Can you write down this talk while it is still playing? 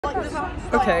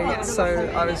Okay, so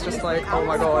I was just like, oh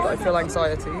my god, I feel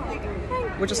anxiety.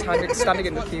 We're just standing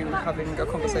in the queue having a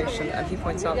conversation, and he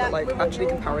points out that like actually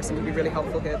comparison can be really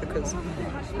helpful here, because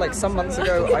like some months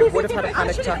ago I would have had a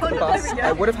panic attack on the bus,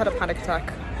 I would have had a panic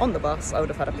attack on the bus, I would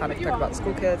have had a panic attack about the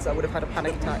school kids, I would have had a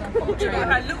panic attack on the train,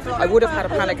 I would have had a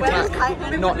panic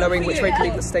attack not knowing which way to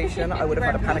leave the station, I would have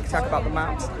had a panic attack about the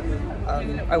maps.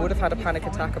 I would have had a panic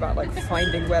attack about like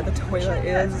finding where the toilet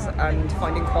is and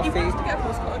finding coffee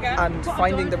and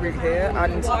finding the route here,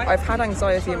 and I've had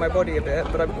anxiety in my body a bit,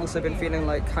 but I've also been feeling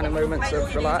like kind of moments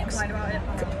of relax,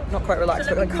 not quite relax,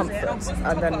 but like comfort,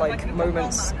 and then like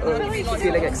moments of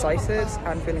feeling excited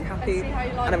and feeling happy,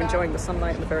 and I'm enjoying the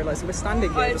sunlight and the very light. So we're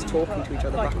standing here just talking to each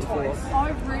other back and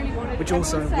forth, which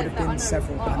also would have been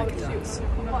several panic attacks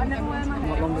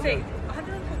not long ago.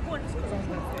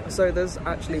 So there's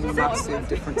actually massive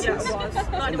differences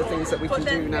in the things that we can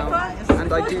do now,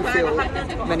 and I do feel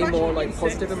many more like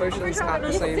positive emotions at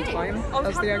the same time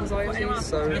as the anxiety,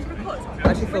 so I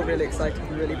actually feel really excited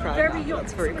and really proud now.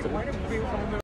 That's very cool.